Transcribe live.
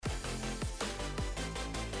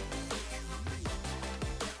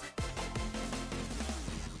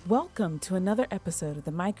Welcome to another episode of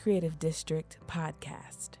the My Creative District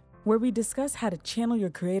podcast, where we discuss how to channel your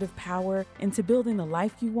creative power into building the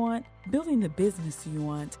life you want, building the business you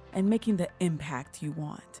want, and making the impact you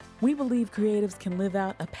want. We believe creatives can live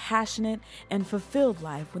out a passionate and fulfilled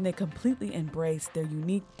life when they completely embrace their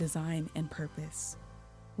unique design and purpose.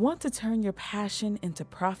 Want to turn your passion into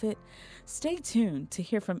profit? Stay tuned to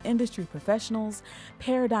hear from industry professionals,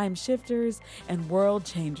 paradigm shifters, and world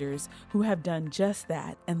changers who have done just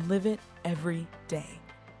that and live it every day.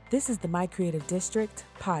 This is the My Creative District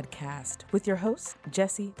podcast with your host,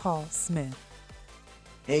 Jesse Paul Smith.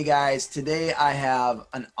 Hey guys, today I have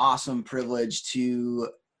an awesome privilege to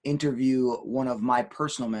interview one of my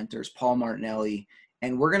personal mentors, Paul Martinelli,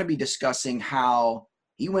 and we're going to be discussing how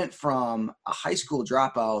he went from a high school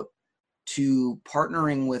dropout to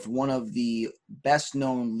partnering with one of the best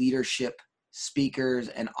known leadership speakers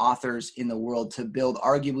and authors in the world to build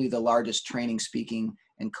arguably the largest training, speaking,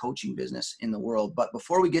 and coaching business in the world. But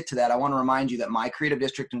before we get to that, I want to remind you that My Creative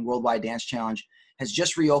District and Worldwide Dance Challenge has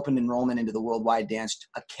just reopened enrollment into the Worldwide Dance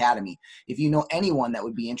Academy. If you know anyone that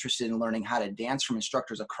would be interested in learning how to dance from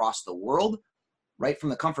instructors across the world, right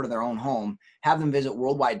from the comfort of their own home, have them visit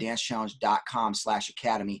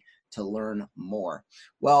worldwidedancechallenge.com/academy to learn more.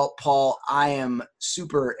 Well, Paul, I am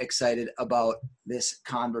super excited about this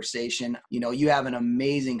conversation. You know, you have an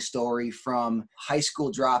amazing story from high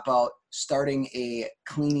school dropout, starting a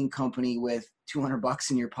cleaning company with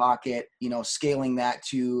 $200 in your pocket, you know, scaling that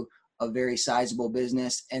to a very sizable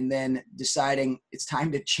business, and then deciding it's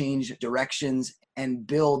time to change directions and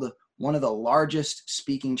build one of the largest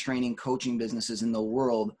speaking, training, coaching businesses in the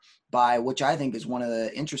world by, which I think is one of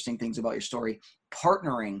the interesting things about your story,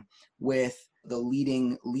 partnering with the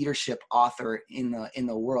leading leadership author in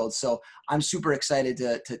the world. So I'm super excited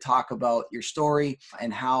to talk about your story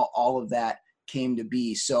and how all of that came to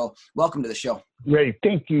be. So welcome to the show. Great.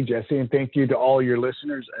 Thank you, Jesse. And thank you to all your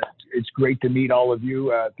listeners. It's great to meet all of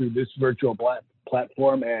you through this virtual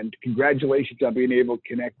platform, and congratulations on being able to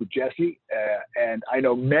connect with Jesse. And I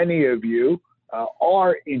know many of you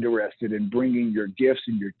are interested in bringing your gifts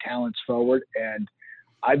and your talents forward. And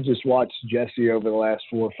I've just watched Jesse over the last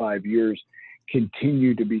 4 or 5 years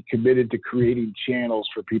continue to be committed to creating channels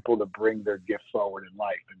for people to bring their gift forward in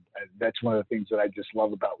life. And that's one of the things that I just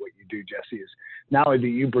love about what you do, Jesse, is not only do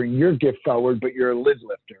you bring your gift forward, but you're a lid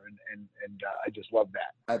lifter. And I just love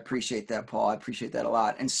that. I appreciate that, Paul. I appreciate that a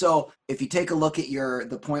lot. And so if you take a look at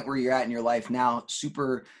the point where you're at in your life now,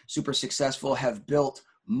 super, super successful, have built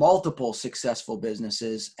multiple successful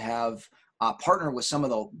businesses, have partnered with some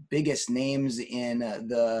of the biggest names in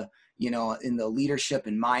the leadership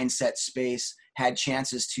and mindset space, had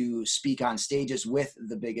chances to speak on stages with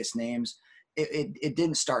the biggest names. It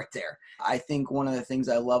didn't start there. I think one of the things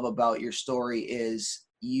I love about your story is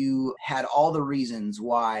you had all the reasons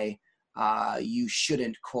why you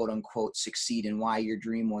shouldn't, quote unquote, succeed and why your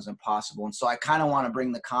dream wasn't possible. And so I kind of want to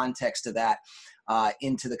bring the context of that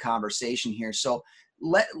into the conversation here. So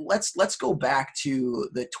let's go back to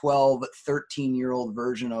the 12, 13-year-old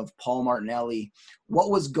version of Paul Martinelli. What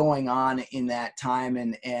was going on in that time,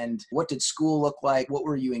 and what did school look like? What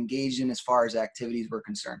were you engaged in as far as activities were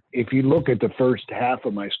concerned? If you look at the first half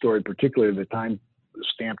of my story, particularly the time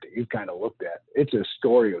stamp that you kind of looked at, it's a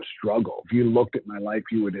story of struggle. If you looked at my life,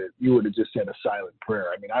 you would have just said a silent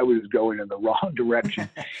prayer. I mean, I was going in the wrong direction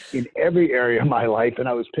in every area of my life, and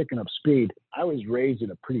I was picking up speed. I was raised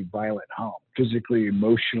in a pretty violent home, physically,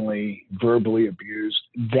 emotionally, verbally abused.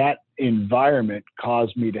 That environment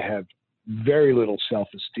caused me to have very little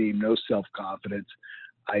self-esteem, no self-confidence.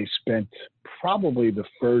 I spent probably the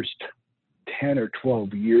first 10 or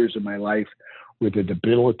 12 years of my life with a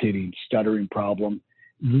debilitating stuttering problem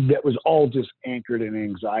that was all just anchored in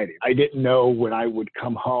anxiety. I didn't know when I would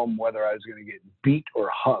come home whether I was going to get beat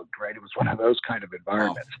or hugged, right? It was one of those kind of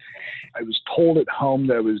environments. Wow. I was told at home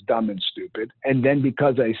that I was dumb and stupid. And then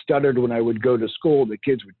because I stuttered when I would go to school, the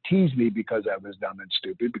kids would tease me because I was dumb and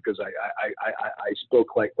stupid because I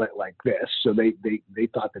spoke like this. So they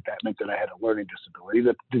thought that meant that I had a learning disability.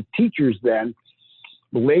 The teachers then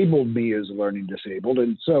labeled me as learning disabled.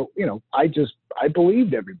 And so, I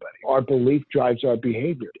believed everybody. Our belief drives our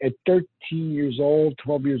behavior. At 13 years old,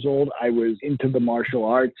 12 years old, I was into the martial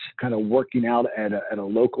arts, kind of working out at a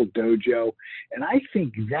local dojo. And I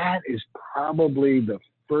think that is probably the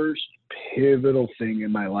first pivotal thing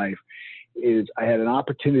in my life. Is I had an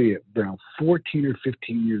opportunity at around 14 or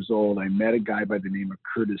 15 years old. I met a guy by the name of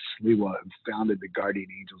Curtis Sliwa, who founded the Guardian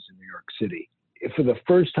Angels in New York City. For the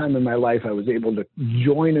first time in my life, I was able to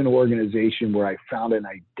join an organization where I found an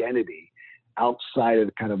identity outside of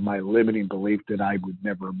kind of my limiting belief that I would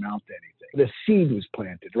never amount to anything. The seed was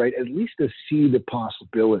planted, right? At least a seed of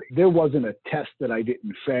possibility. There wasn't a test that I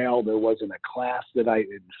didn't fail. There wasn't a class that I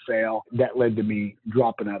didn't fail. That led to me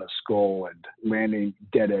dropping out of school and landing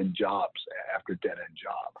dead-end jobs after dead-end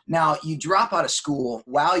job. Now, you drop out of school.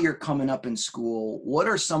 While you're coming up in school, what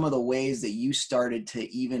are some of the ways that you started to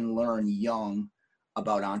even learn young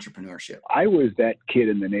about entrepreneurship? I was that kid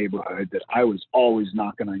in the neighborhood that I was always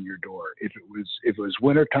knocking on your door. If it was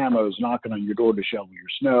wintertime, I was knocking on your door to shovel your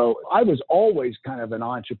snow. I was always kind of an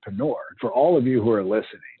entrepreneur. For all of you who are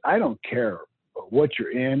listening, I don't care what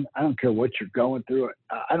you're in. I don't care what you're going through.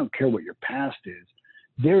 I don't care what your past is.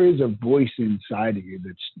 There is a voice inside of you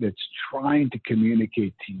that's trying to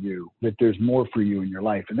communicate to you that there's more for you in your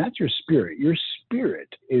life. And that's your spirit. Your spirit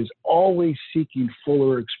is always seeking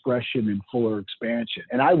fuller expression and fuller expansion.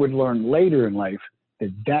 And I would learn later in life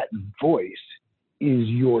that voice is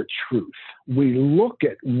your truth. We look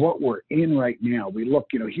at what we're in right now. We look,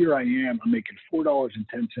 here I am, I'm making $4.10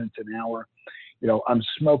 an hour. I'm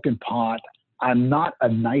smoking pot. I'm not a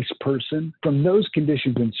nice person. From those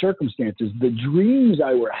conditions and circumstances, the dreams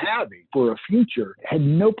I were having for a future had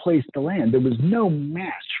no place to land. There was no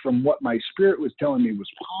match from what my spirit was telling me was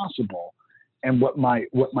possible and what my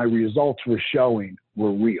results were showing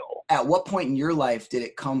were real. At what point in your life did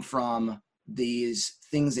it come from these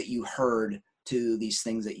things that you heard to these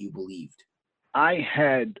things that you believed? I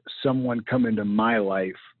had someone come into my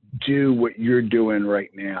life do what you're doing right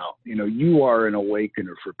now. You are an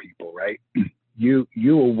awakener for people, right? You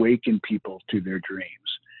awaken people to their dreams.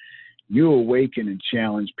 You awaken and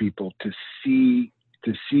challenge people to see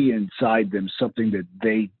inside them something that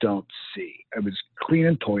they don't see. I was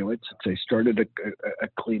cleaning toilets. I started a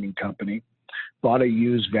cleaning company, bought a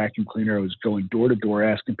used vacuum cleaner. I was going door to door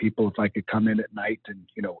asking people if I could come in at night and,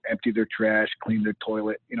 empty their trash, clean their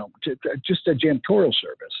toilet, just a janitorial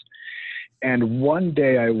service. And one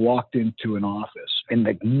day I walked into an office, and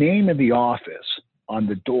the name of the office on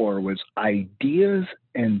the door was Ideas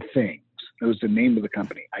and Things. It was the name of the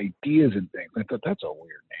company, Ideas and Things. I thought, that's a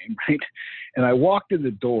weird name, right? And I walked in the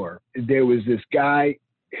door. There was this guy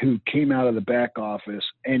who came out of the back office,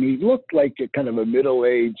 and he looked like a kind of a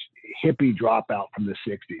middle-aged hippie dropout from the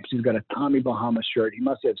 60s. He's got a Tommy Bahama shirt. He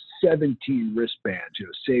must have 17 wristbands,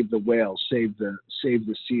 save the whales, save the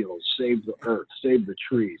seals, save the earth, save the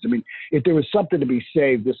trees. I mean, if there was something to be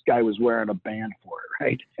saved, this guy was wearing a band for it,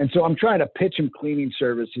 right? And so I'm trying to pitch him cleaning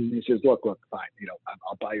services, and he says, look, fine,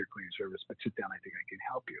 I'll buy your cleaning service, but sit down, I think I can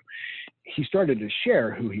help you. He started to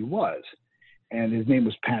share who he was, and his name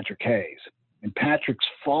was Patrick Hayes. And Patrick's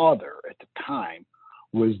father at the time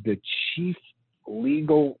was the chief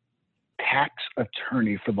legal tax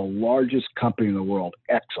attorney for the largest company in the world,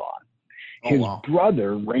 Exxon. His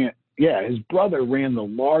brother ran the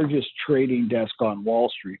largest trading desk on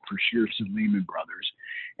Wall Street for Shearson Lehman Brothers.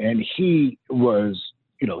 And he was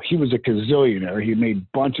a gazillionaire. He made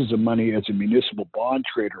bunches of money as a municipal bond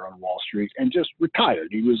trader on Wall Street and just retired.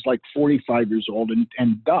 He was like 45 years old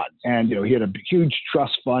and done. And, he had a huge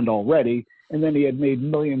trust fund already. And then he had made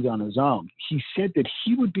millions on his own. He said that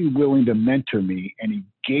he would be willing to mentor me, and he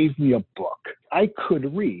gave me a book. I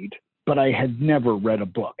could read, but I had never read a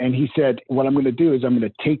book. And he said, what I'm going to do is I'm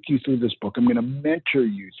going to take you through this book. I'm going to mentor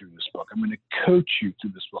you through this book. I'm going to coach you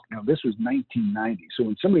through this book. Now, this was 1990. So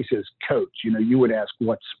when somebody says coach, you would ask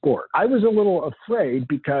what sport. I was a little afraid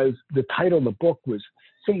because the title of the book was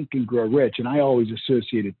Think and Grow Rich. And I always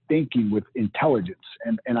associated thinking with intelligence.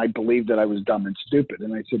 And I believed that I was dumb and stupid.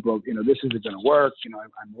 And I said, well, this isn't going to work.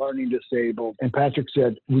 I'm learning disabled. And Patrick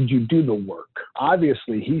said, would you do the work?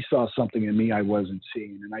 Obviously, he saw something in me I wasn't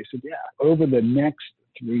seeing. And I said, yeah. Over the next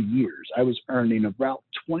 3 years, I was earning about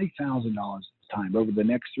 $20,000 at the time. Over the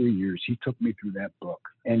next 3 years, he took me through that book.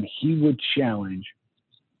 And he would challenge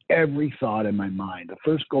every thought in my mind. The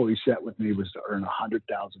first goal he set with me was to earn $100,000.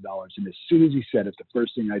 And as soon as he said it, the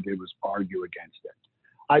first thing I did was argue against it.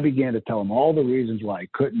 I began to tell him all the reasons why I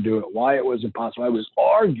couldn't do it, why it was impossible. I was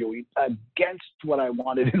arguing against what I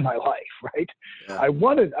wanted in my life, right? Yeah. I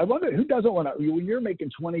wanted, who doesn't want to, when you're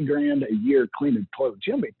making 20 grand a year cleaning toilets,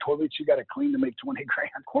 you don't make toilets you got to clean to make 20 grand.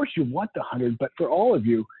 Of course you want the 100, but for all of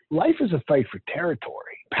you, life is a fight for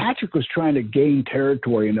territory. Patrick was trying to gain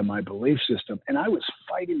territory into my belief system, and I was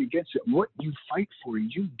fighting against it. What you fight for,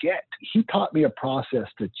 you get. He taught me a process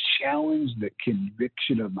to challenge the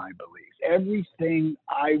conviction of my beliefs. Everything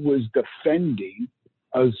I was defending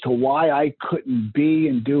as to why I couldn't be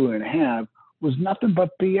and do and have was nothing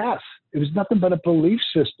but BS. It was nothing but a belief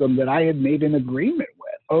system that I had made an agreement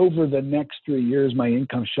with. Over the next 3 years, my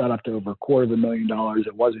income shot up to over $250,000.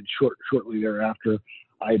 It wasn't shortly thereafter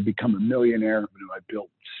I had become a millionaire. I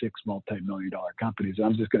built 6 multi-million-dollar companies. And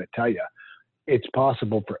I'm just going to tell you, it's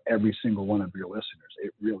possible for every single one of your listeners.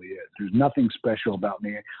 It really is. There's nothing special about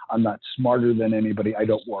me. I'm not smarter than anybody. I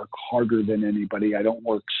don't work harder than anybody. I don't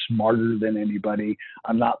work smarter than anybody.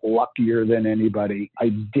 I'm not luckier than anybody. I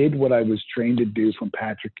did what I was trained to do from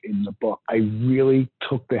Patrick in the book. I really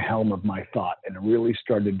took the helm of my thought and really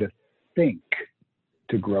started to think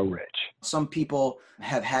to grow rich. Some people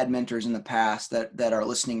have had mentors in the past that are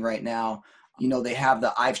listening right now. You know, they have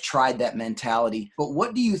the I've tried that mentality. But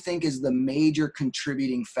what do you think is the major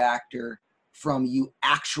contributing factor from you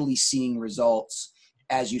actually seeing results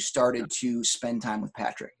as you started to spend time with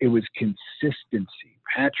Patrick? It was consistency.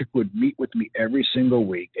 Patrick would meet with me every single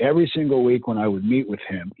week. Every single week when I would meet with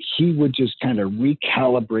him, he would just kind of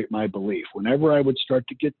recalibrate my belief. Whenever I would start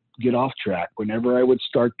to get off track, whenever I would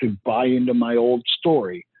start to buy into my old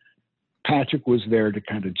story, Patrick was there to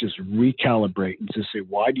kind of just recalibrate and to say,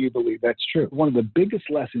 why do you believe that's true? One of the biggest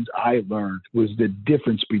lessons I learned was the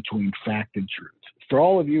difference between fact and truth. For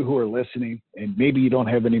all of you who are listening, and maybe you don't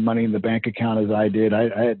have any money in the bank account as I did, I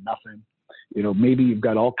had nothing. You know, maybe you've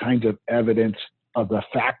got all kinds of evidence of the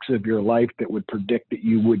facts of your life that would predict that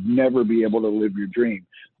you would never be able to live your dream.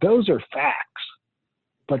 Those are facts,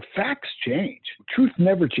 but facts change. Truth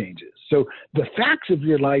never changes. So the facts of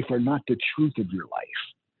your life are not the truth of your life.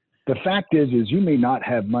 The fact is you may not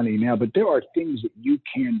have money now, but there are things that you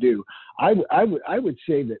can do. I would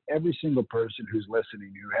say that every single person who's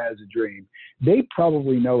listening who has a dream, they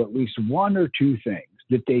probably know at least one or two things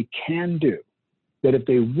that they can do, that if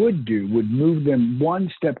they would do, would move them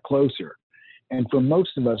one step closer. And for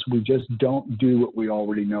most of us, we just don't do what we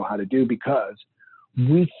already know how to do because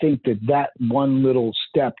we think that one little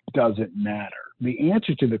step doesn't matter. The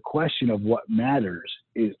answer to the question of what matters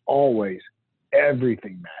is always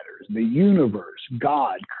everything matters. The universe,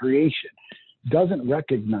 God, creation doesn't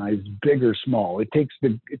recognize big or small. It takes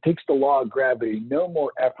the law of gravity no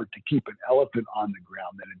more effort to keep an elephant on the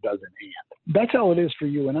ground than it does an ant. That's how it is for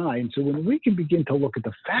you and I. And so when we can begin to look at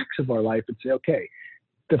the facts of our life and say, okay,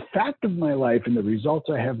 the fact of my life and the results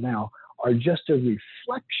I have now are just a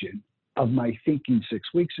reflection of my thinking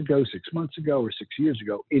 6 weeks ago, 6 months ago, or 6 years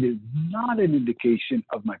ago. It is not an indication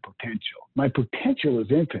of my potential. My potential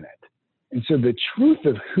is infinite. And so the truth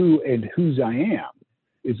of who and whose I am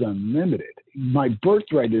is unlimited. My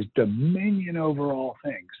birthright is dominion over all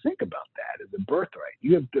things. Think about that as a birthright.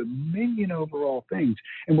 You have dominion over all things.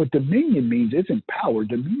 And what dominion means isn't power.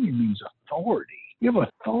 Dominion means authority. You have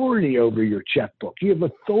authority over your checkbook. You have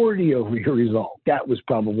authority over your result. That was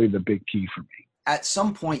probably the big key for me. At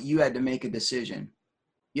some point, you had to make a decision.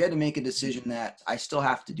 You had to make a decision that I still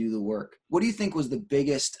have to do the work. What do you think was the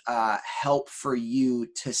biggest help for you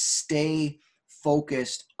to stay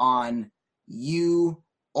focused on you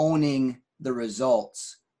owning the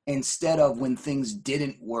results instead of when things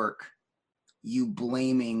didn't work, you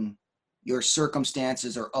blaming your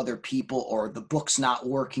circumstances or other people or the book's not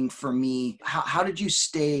working for me? How did you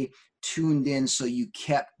stay tuned in so you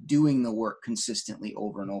kept doing the work consistently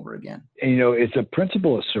over and over again? And, it's a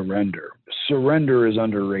principle of surrender. Surrender is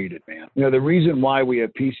underrated, man. The reason why we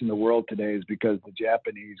have peace in the world today is because the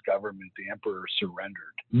Japanese government, the emperor,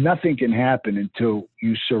 surrendered. Nothing can happen until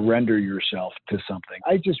you surrender yourself to something.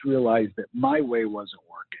 I just realized that my way wasn't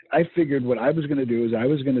working. I figured what I was going to do is I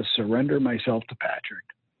was going to surrender myself to Patrick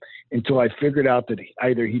until I figured out that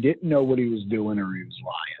either he didn't know what he was doing or he was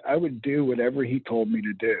lying. I would do whatever he told me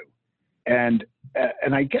to do. And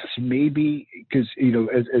I guess maybe because,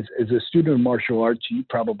 as a student of martial arts, you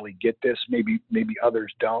probably get this, maybe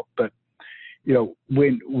others don't. But,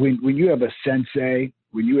 when you have a sensei,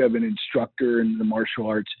 when you have an instructor in the martial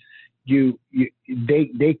arts, they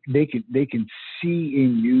can see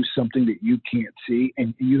in you something that you can't see.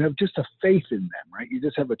 And you have just a faith in them, right? You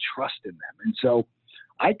just have a trust in them. And so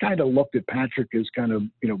I kind of looked at Patrick as kind of,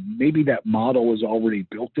 maybe that model was already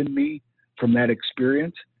built in me from that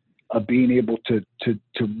experience of being able to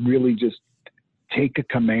really just take a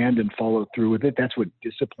command and follow through with it. That's what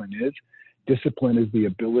discipline is. Discipline is the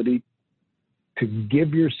ability to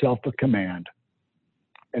give yourself a command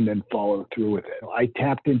and then follow through with it. I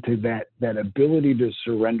tapped into that ability to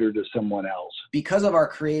surrender to someone else. Because of our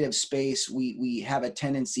creative space, we have a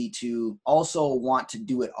tendency to also want to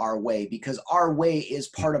do it our way, because our way is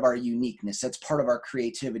part of our uniqueness. That's part of our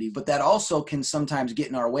creativity. But that also can sometimes get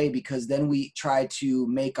in our way because then we try to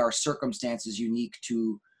make our circumstances unique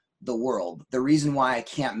to the world. The reason why I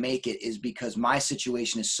can't make it is because my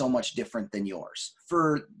situation is so much different than yours.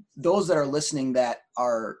 For those that are listening that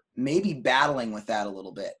are maybe battling with that a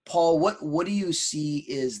little bit, Paul, what do you see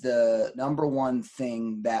is the number one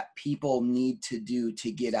thing that people need to do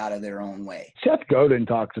to get out of their own way? Seth Godin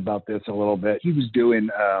talks about this a little bit. He was doing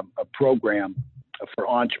a program for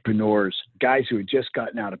entrepreneurs, guys who had just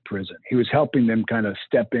gotten out of prison. He was helping them kind of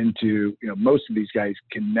step into, most of these guys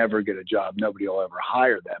can never get a job. Nobody will ever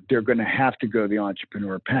hire them. They're going to have to go the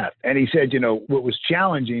entrepreneur path. And he said, what was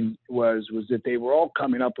challenging was that they were all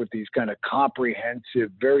coming up with these kind of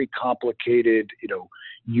comprehensive, very complicated,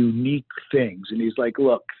 unique things. And he's like,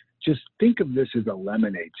 look, just think of this as a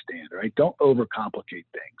lemonade stand, right? Don't overcomplicate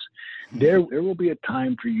things. There will be a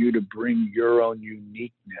time for you to bring your own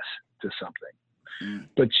uniqueness to something.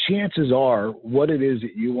 But chances are what it is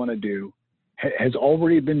that you want to do has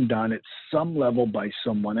already been done at some level by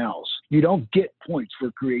someone else. You don't get points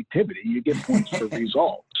for creativity. You get points for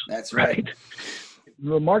results. That's right.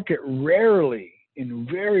 The market rarely, in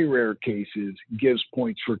very rare cases, gives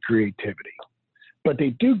points for creativity, but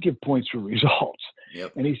they do give points for results.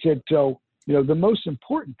 Yep. And he said, so, the most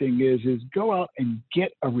important thing is go out and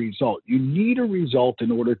get a result. You need a result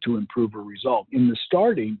in order to improve a result. In the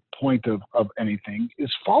starting point of anything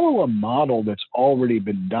is follow a model that's already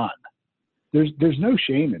been done. There's no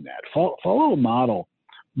shame in that. Follow a model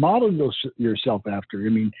yourself after. I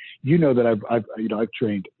mean, that I've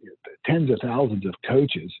trained tens of thousands of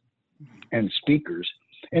coaches and speakers.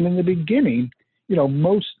 And in the beginning,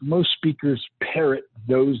 most speakers parrot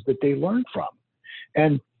those that they learn from.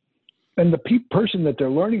 And the person that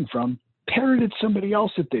they're learning from parroted somebody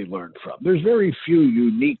else that they learned from. There's very few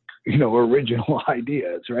unique, original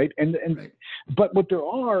ideas, right? Right. But what there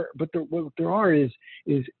are is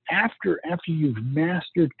after you've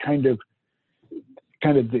mastered kind of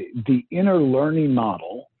the inner learning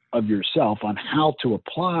model of yourself on how to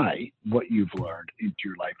apply what you've learned into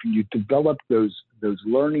your life, and you develop those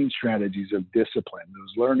learning strategies of discipline,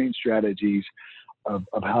 those learning strategies of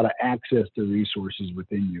how to access the resources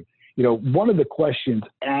within you. One of the questions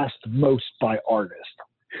asked most by artists,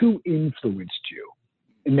 who influenced you?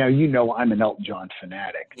 And now, I'm an Elton John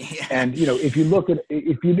fanatic. Yeah. And, if you look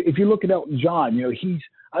at Elton John,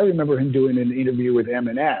 I remember him doing an interview with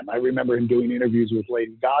Eminem. I remember him doing interviews with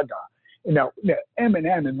Lady Gaga. And now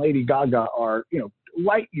Eminem and Lady Gaga are,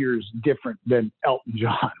 light years different than Elton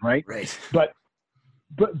John, right? Right. But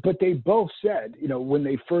they both said, when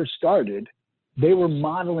they first started, they were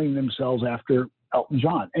modeling themselves after Elton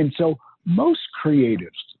John. And so most creatives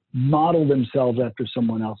model themselves after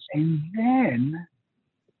someone else, and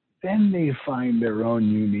then they find their own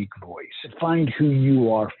unique voice. Find who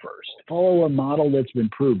you are first. Follow a model that's been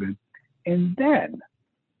proven, and then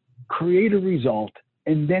create a result,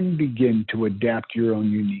 and then begin to adapt your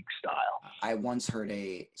own unique style. I once heard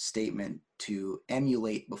a statement to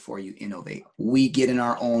emulate before you innovate. We get in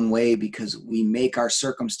our own way because we make our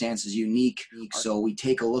circumstances unique. So we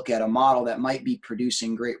take a look at a model that might be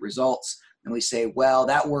producing great results, and we say, well,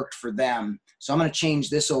 that worked for them, so I'm going to change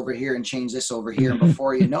this over here and change this over here. And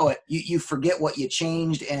before you know it, you forget what you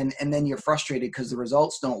changed, and then you're frustrated because the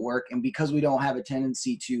results don't work. And because we don't have a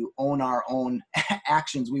tendency to own our own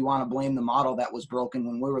actions, we want to blame the model that was broken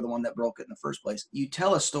when we were the one that broke it in the first place. You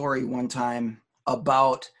tell a story one time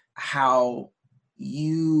about how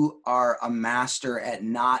you are a master at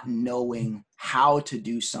not knowing how to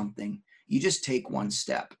do something. You just take one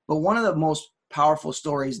step. But one of the most powerful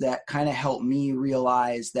stories that kind of helped me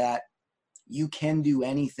realize that you can do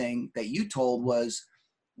anything that you told was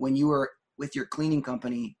when you were with your cleaning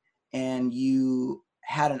company and you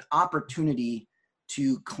had an opportunity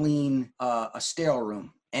to clean a sterile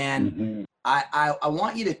room. And I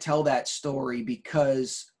want you to tell that story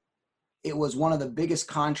because it was one of the biggest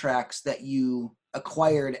contracts that you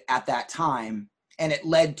acquired at that time, and it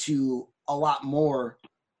led to a lot more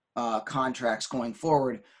contracts going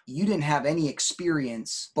forward. You didn't have any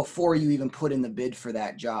experience before you even put in the bid for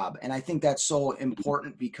that job. And I think that's so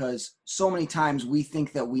important because so many times we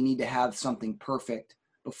think that we need to have something perfect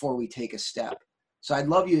before we take a step. So I'd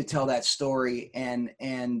love you to tell that story and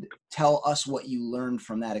tell us what you learned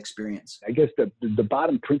from that experience. I guess the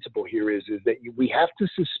bottom principle here is that we have to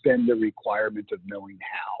suspend the requirement of knowing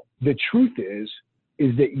how. The truth is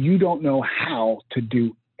that you don't know how to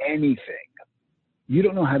do anything. You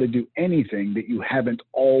don't know how to do anything that you haven't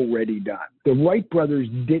already done. The Wright brothers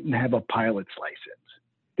didn't have a pilot's license.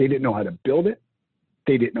 They didn't know how to build it.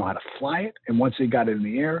 They didn't know how to fly it. And once they got it in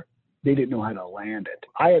the air, they didn't know how to land it.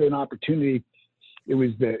 I had an opportunity. It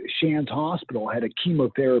was the Shands Hospital had a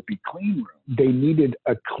chemotherapy clean room. They needed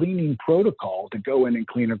a cleaning protocol to go in and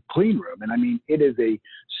clean a clean room. And I mean, it is a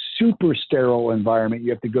super sterile environment.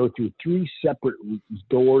 You have to go through 3 separate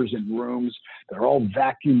doors and rooms. They're all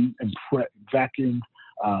vacuumed and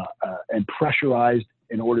pressurized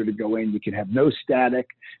in order to go in. You can have no static.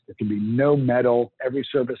 There can be no metal. Every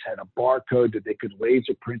surface had a barcode that they could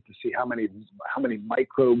laser print to see how many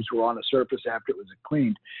microbes were on a surface after it was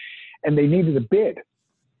cleaned. and they needed a bid.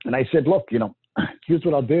 And I said, look, here's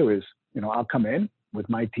what I'll do is, I'll come in with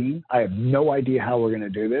my team. I have no idea how we're going to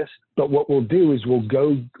do this, but what we'll do is we'll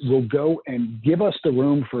go and give us the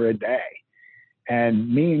room for a day.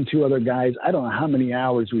 And me and 2 other guys, I don't know how many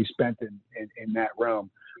hours we spent in that room.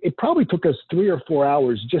 It probably took us 3 or 4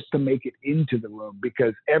 hours just to make it into the room,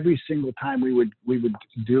 because every single time we would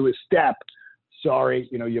do a step, sorry,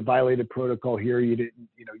 you violated protocol here. You didn't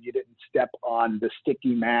step on the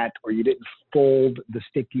sticky mat, or you didn't fold the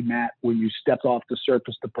sticky mat when you stepped off the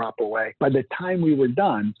surface the proper way. By the time we were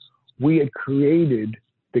done, we had created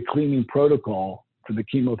the cleaning protocol for the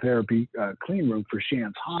chemotherapy clean room for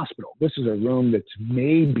Shands Hospital. This is a room that's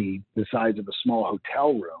maybe the size of a small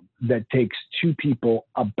hotel room that takes 2 people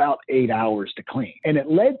about 8 hours to clean. And it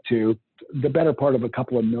led to the better part of a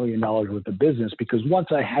couple of $1 million worth of business, because once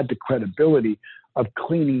I had the credibility of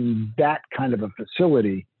cleaning that kind of a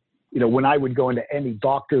facility, when I would go into any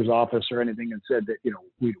doctor's office or anything and said that,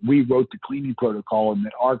 we wrote the cleaning protocol and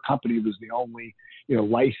that our company was the only,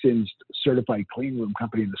 licensed certified clean room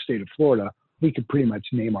company in the state of Florida, we could pretty much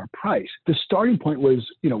name our price. The starting point was,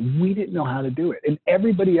 we didn't know how to do it. And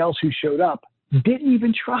everybody else who showed up didn't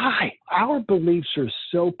even try. Our beliefs are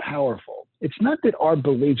so powerful. It's not that our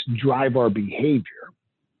beliefs drive our behavior.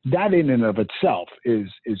 That in and of itself is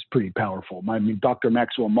pretty powerful. I mean, Dr.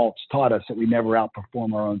 Maxwell Maltz taught us that we never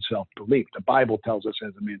outperform our own self-belief. The Bible tells us,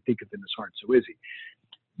 as a man thinketh in his heart, so is he.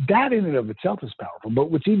 That in and of itself is powerful.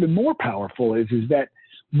 But what's even more powerful is that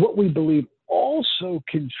what we believe also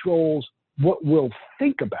controls what we'll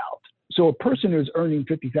think about. So a person who's earning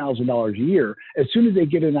 $50,000 a year, as soon as they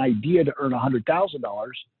get an idea to earn $100,000,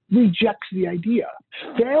 rejects the idea.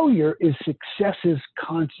 Failure is success's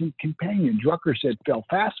constant companion. Drucker said, fail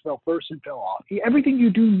fast, fail first, and fail often. Everything you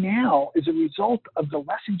do now is a result of the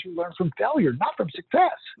lessons you learn from failure, not from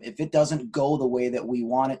success. If it doesn't go the way that we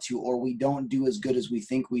want it to, or we don't do as good as we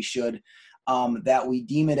think we should, that we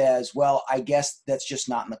deem it as, well, I guess that's just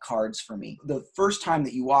not in the cards for me. The first time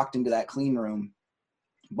that you walked into that clean room,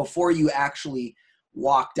 before you actually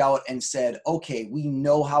walked out and said, okay, we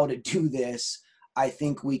know how to do this, I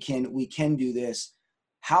think we can do this.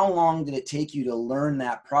 How long did it take you to learn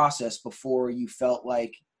that process before you felt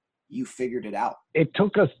like you figured it out? It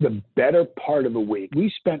took us the better part of a week.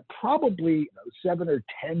 We spent probably 7 or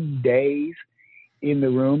 10 days in the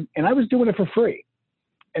room, and I was doing it for free.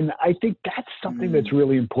 And I think that's something that's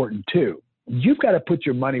really important too. You've got to put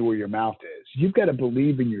your money where your mouth is. You've got to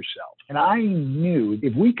believe in yourself. And I knew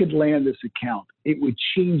if we could land this account, it would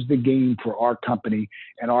change the game for our company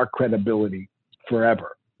and our credibility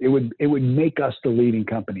forever. It would make us the leading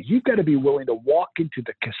company. You've got to be willing to walk into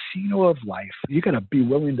the casino of life. You've got to be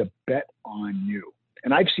willing to bet on you.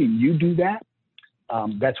 And I've seen you do that.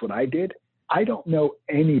 That's what I did. I don't know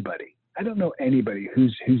anybody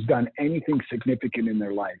who's done anything significant in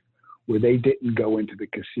their life where they didn't go into the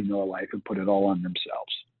casino of life and put it all on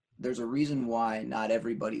themselves. There's a reason why not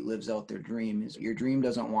everybody lives out their dream. Is your dream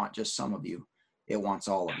doesn't want just some of you. It wants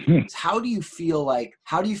all of you. How do you feel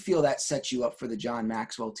that sets you up for the John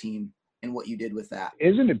Maxwell team and what you did with that?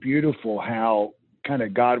 Isn't it beautiful how kind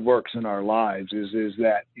of God works in our lives is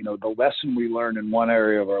that, the lesson we learn in one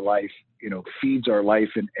area of our life, feeds our life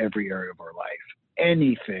in every area of our life.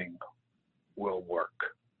 Anything will work.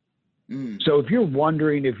 So if you're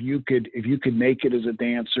wondering if you could make it as a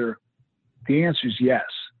dancer, the answer is yes.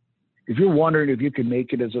 If you're wondering if you could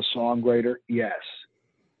make it as a songwriter, yes.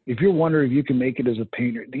 If you're wondering if you can make it as a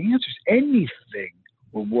painter, the answer is anything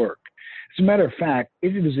will work. As a matter of fact,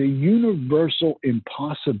 it is a universal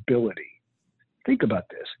impossibility. Think about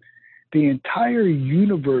this. The entire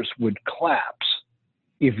universe would collapse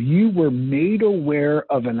if you were made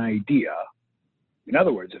aware of an idea. In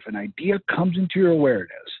other words, if an idea comes into your awareness,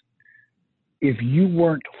 if you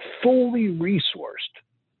weren't fully resourced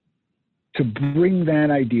to bring that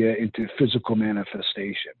idea into physical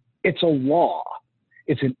manifestation. It's a law.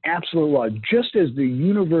 It's an absolute law. Just as the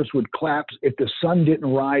universe would collapse if the sun didn't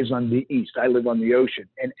rise on the east. I live on the ocean,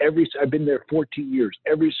 and I've been there 14 years.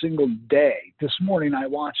 Every single day, this morning I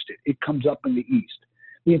watched it. It comes up in the east.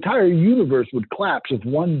 The entire universe would collapse if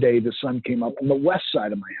one day the sun came up on the west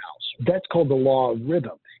side of my house. That's called the law of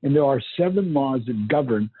rhythm. And there are 7 laws that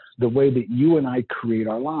govern the way that you and I create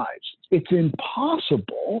our lives. It's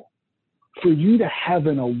impossible for you to have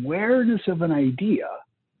an awareness of an idea,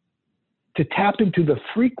 to tap into the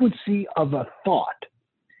frequency of a thought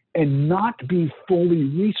and not be fully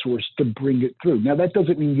resourced to bring it through. Now, that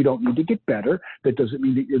doesn't mean you don't need to get better. That doesn't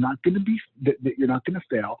mean that you're not going to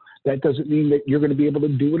fail. That doesn't mean that you're going to be able to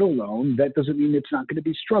do it alone. That doesn't mean it's not going to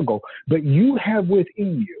be struggle. But you have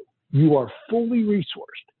within you, you are fully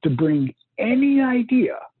resourced to bring any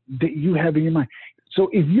idea that you have in your mind. So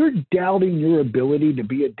if you're doubting your ability to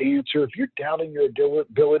be a dancer, if you're doubting your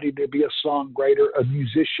ability to be a songwriter, a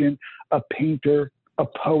musician, a painter, a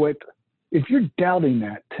poet, if you're doubting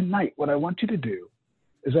that, tonight, what I want you to do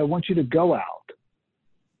is I want you to go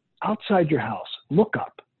outside your house, look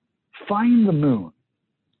up, find the moon,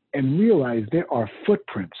 and realize there are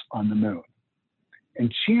footprints on the moon.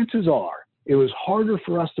 And chances are it was harder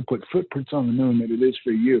for us to put footprints on the moon than it is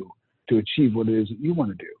for you to achieve what it is that you want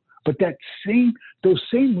to do. But those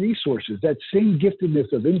same resources, that same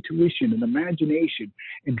giftedness of intuition and imagination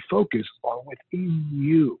and focus are within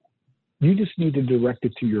you. You just need to direct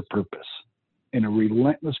it to your purpose in a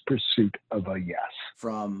relentless pursuit of a yes.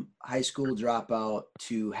 From high school dropout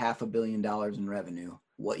to $500 million in revenue,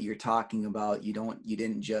 what you're talking about, you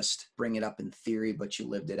didn't just bring it up in theory, but you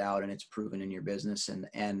lived it out, and it's proven in your business.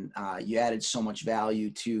 And you added so much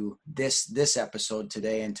value to this episode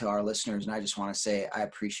today and to our listeners. And I just want to say, I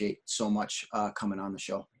appreciate so much coming on the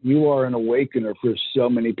show. You are an awakener for so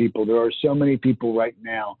many people. There are so many people right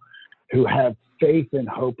now who have faith and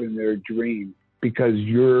hope in their dream because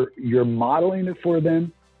you're modeling it for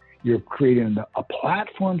them. You're creating a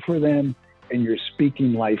platform for them, and you're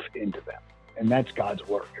speaking life into them. And that's God's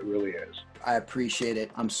work. It really is. I appreciate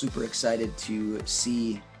it. I'm super excited to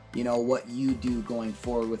see, what you do going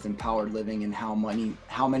forward with Empowered Living and how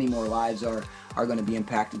many more lives are going to be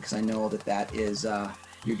impacted, because I know that is,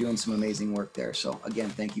 you're doing some amazing work there. So again,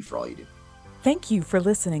 thank you for all you do. Thank you for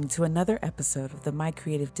listening to another episode of the My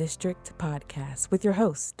Creative District podcast with your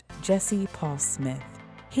host, Jesse Paul Smith.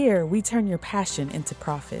 Here, we turn your passion into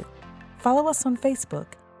profit. Follow us on Facebook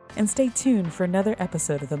and stay tuned for another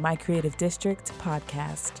episode of the My Creative District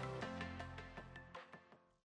podcast.